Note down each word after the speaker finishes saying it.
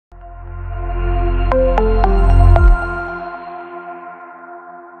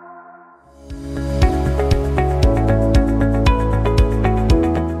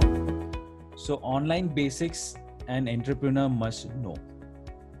So online basics an entrepreneur must know.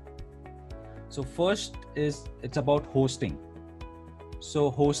 So first is it's about hosting. So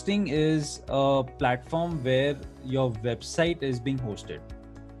hosting is a platform where your website is being hosted.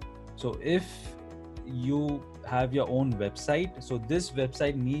 So if you have your own website, so this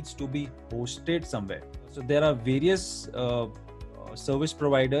website needs to be hosted somewhere. So there are various service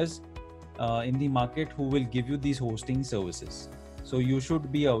providers in the market who will give you these hosting services. So you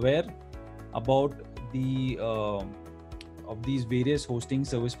should be aware about the of these various hosting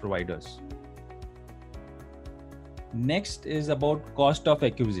service providers. Next is about cost of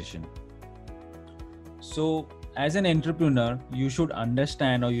acquisition. So as an entrepreneur, you should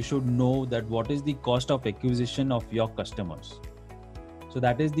understand or you should know that what is the cost of acquisition of your customers. So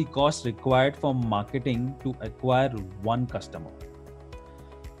that is the cost required for marketing to acquire one customer.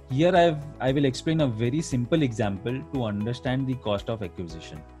 Here I will explain a very simple example to understand the cost of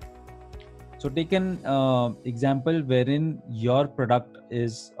acquisition. So take an example wherein your product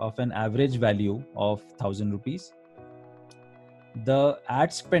is of an average value of 1,000 rupees. The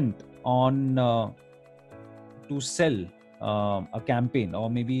ad spent on to sell a campaign, or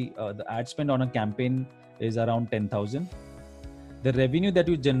maybe the ad spent on a campaign is around 10,000. The revenue that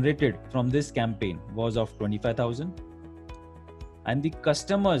you generated from this campaign was of 25,000, and the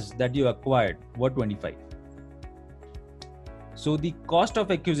customers that you acquired were 25. So the cost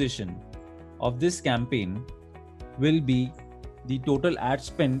of acquisition of this campaign will be the total ad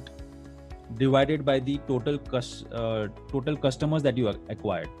spent divided by the total customers that you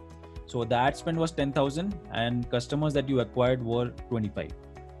acquired. So the ad spend was 10,000 and customers that you acquired were 25.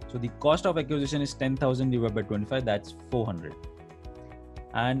 So the cost of acquisition is 10,000 divided by 25, that's 400.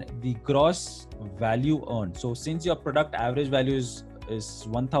 And the gross value earned. So since your product average value is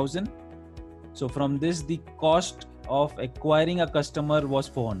 1,000, so from this the cost of acquiring a customer was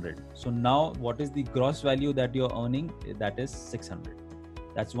 400. So now what is the gross value that you're earning? That is 600.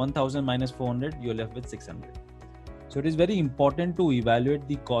 That's 1,000 minus 400, you're left with 600. So it is very important to evaluate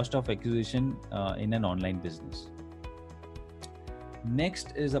the cost of acquisition in an online business.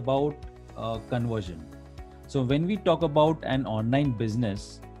 Next is about conversion. So when we talk about an online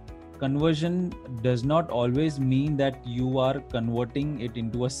business, conversion does not always mean that you are converting it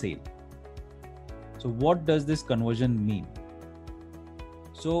into a sale. So what does this conversion mean?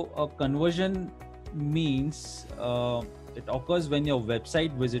 So a conversion means it occurs when your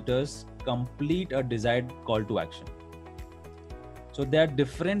website visitors complete a desired call to action. So there are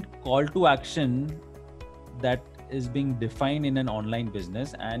different call to action that is being defined in an online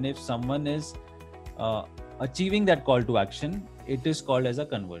business, and if someone is achieving that call to action, it is called as a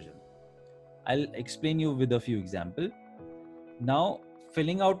conversion. I'll explain you with a few examples. Now,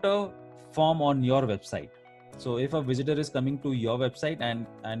 filling out a form on your website. So if a visitor is coming to your website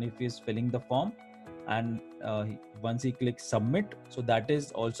and if he's filling the form, and once he clicks submit, so that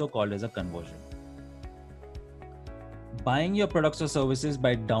is also called as a conversion. Buying your products or services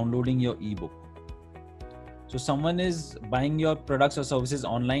by downloading your ebook. So someone is buying your products or services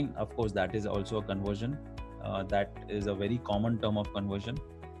online, of course that is also a conversion. That is a very common term of conversion.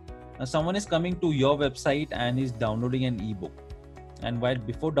 Now someone is coming to your website and is downloading an ebook, and while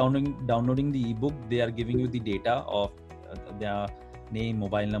before downloading the ebook, they are giving you the data of their name,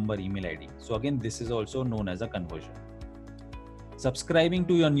 mobile number, email ID. So again, this is also known as a conversion. Subscribing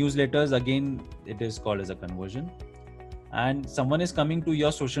to your newsletters, again, it is called as a conversion. And someone is coming to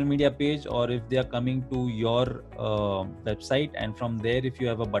your social media page, or if they are coming to your website, and from there, if you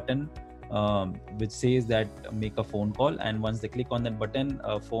have a button which says that make a phone call, and once they click on that button,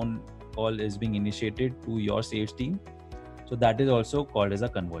 a phone call is being initiated to your sales team. So that is also called as a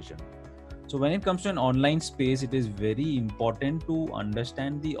conversion. So when it comes to an online space, it is very important to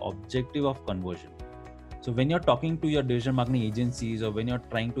understand the objective of conversion. So when you're talking to your digital marketing agencies, or when you're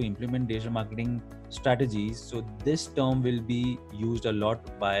trying to implement digital marketing strategies, so this term will be used a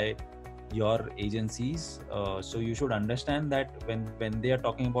lot by your agencies. So you should understand that when they are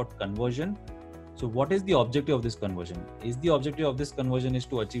talking about conversion, so what is the objective of this conversion? Is the objective of this conversion is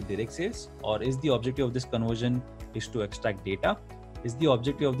to achieve direct sales, or is the objective of this conversion is to extract data? Is the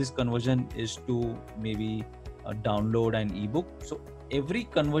objective of this conversion is to maybe download an ebook? So every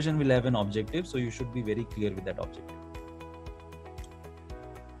conversion will have an objective, so you should be very clear with that objective.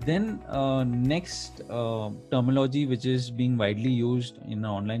 Then next terminology which is being widely used in the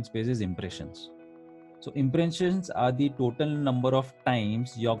online space is impressions. So impressions are the total number of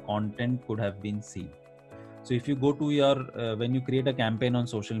times your content could have been seen. So if you go to your when you create a campaign on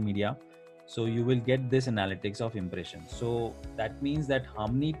social media, so you will get this analytics of impressions. So that means that how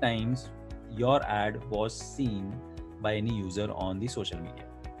many times your ad was seen by any user on the social media.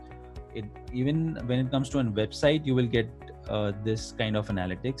 even when it comes to a website, you will get this kind of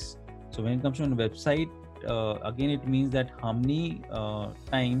analytics. So when it comes to a website, again, it means that how many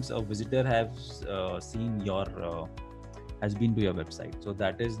times a visitor has has been to your website. So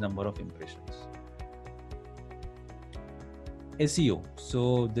that is number of impressions. SEO.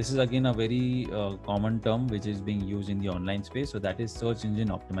 So this is again a very common term which is being used in the online space. So that is search engine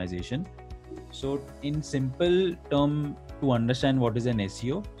optimization. So in simple term, to understand what is an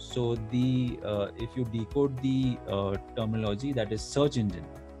SEO, so the if you decode the terminology, that is search engine.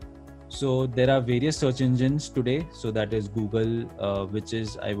 So there are various search engines today. So that is Google, which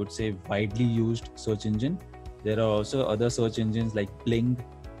is, I would say, widely used search engine. There are also other search engines like Bing,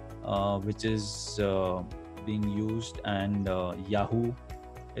 which is being used, and Yahoo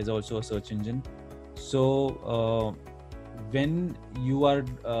is also a search engine. So when you are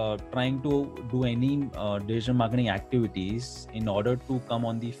trying to do any digital marketing activities in order to come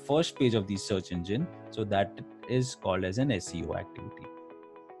on the first page of the search engine, so that is called as an SEO activity.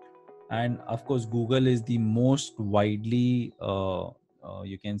 And of course, Google is the most widely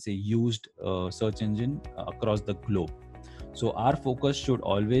you can say used search engine across the globe. So our focus should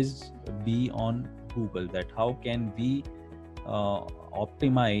always be on Google, that how can we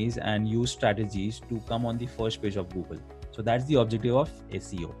optimize and use strategies to come on the first page of Google. So that's the objective of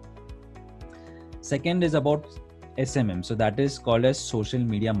SEO. Second is about SMM. So that is called as social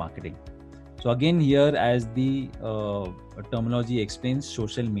media marketing. So again, here, as the terminology explains,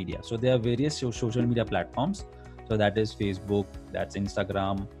 social media. So there are various social media platforms. So that is Facebook, that's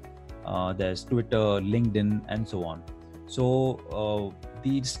Instagram, there's Twitter, LinkedIn, and so on. So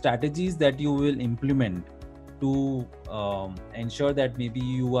the strategies that you will implement to ensure that maybe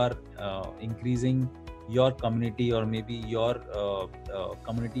you are increasing your community, or maybe your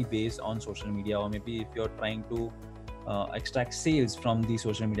community base on social media, or maybe if you're trying to extract sales from the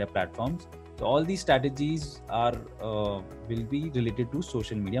social media platforms. So all these strategies are will be related to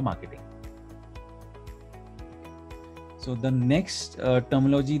social media marketing. So the next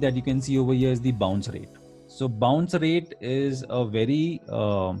terminology that you can see over here is the bounce rate. So bounce rate is a very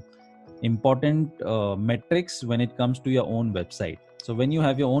important metrics when it comes to your own website. So when you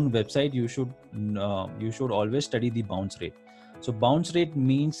have your own website, you should always study the bounce rate. So bounce rate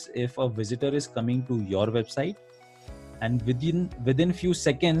means if a visitor is coming to your website, and within few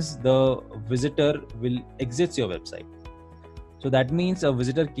seconds the visitor will exit your website. So that means a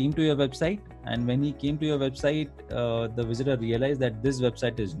visitor came to your website, and when he came to your website, the visitor realized that this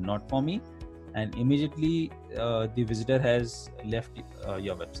website is not for me, and immediately the visitor has left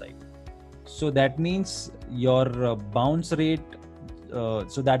your website. So that means your bounce rate,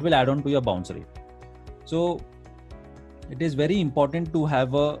 so that will add on to your bounce rate. So it is very important to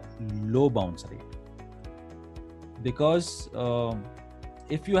have a low bounce rate, because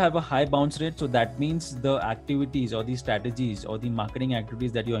if you have a high bounce rate, so that means the activities or the strategies or the marketing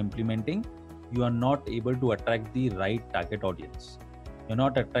activities that you are implementing, you are not able to attract the right target audience. You're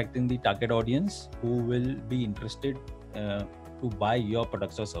not attracting the target audience who will be interested to buy your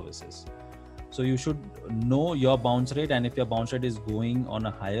products or services. So you should know your bounce rate, and if your bounce rate is going on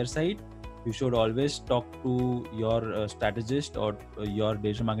a higher side, you should always talk to your strategist or your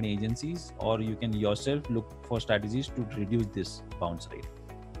digital marketing agencies, or you can yourself look for strategies to reduce this bounce rate.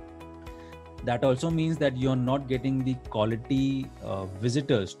 That also means that you're not getting the quality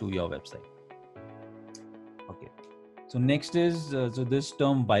visitors to your website. Okay. So next is, so this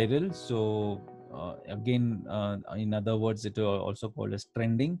term viral. So again, in other words, it is also called as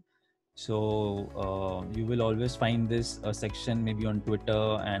trending. So you will always find this section maybe on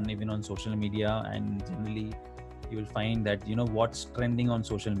Twitter and even on social media, and generally you will find that what's trending on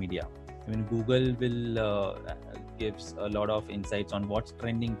social media. I mean, Google will gives a lot of insights on what's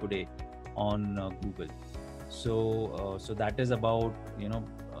trending today on Google. So that is about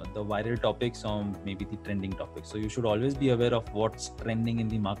the viral topics or maybe the trending topics. So you should always be aware of what's trending in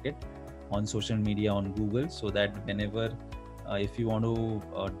the market on social media, on Google, so that whenever if you want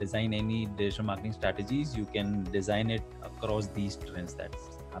to design any digital marketing strategies, you can design it across these trends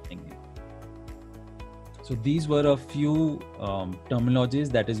that's happening. So these were a few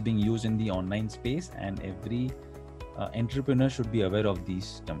terminologies that is being used in the online space, and every entrepreneur should be aware of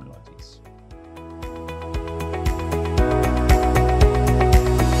these terminologies.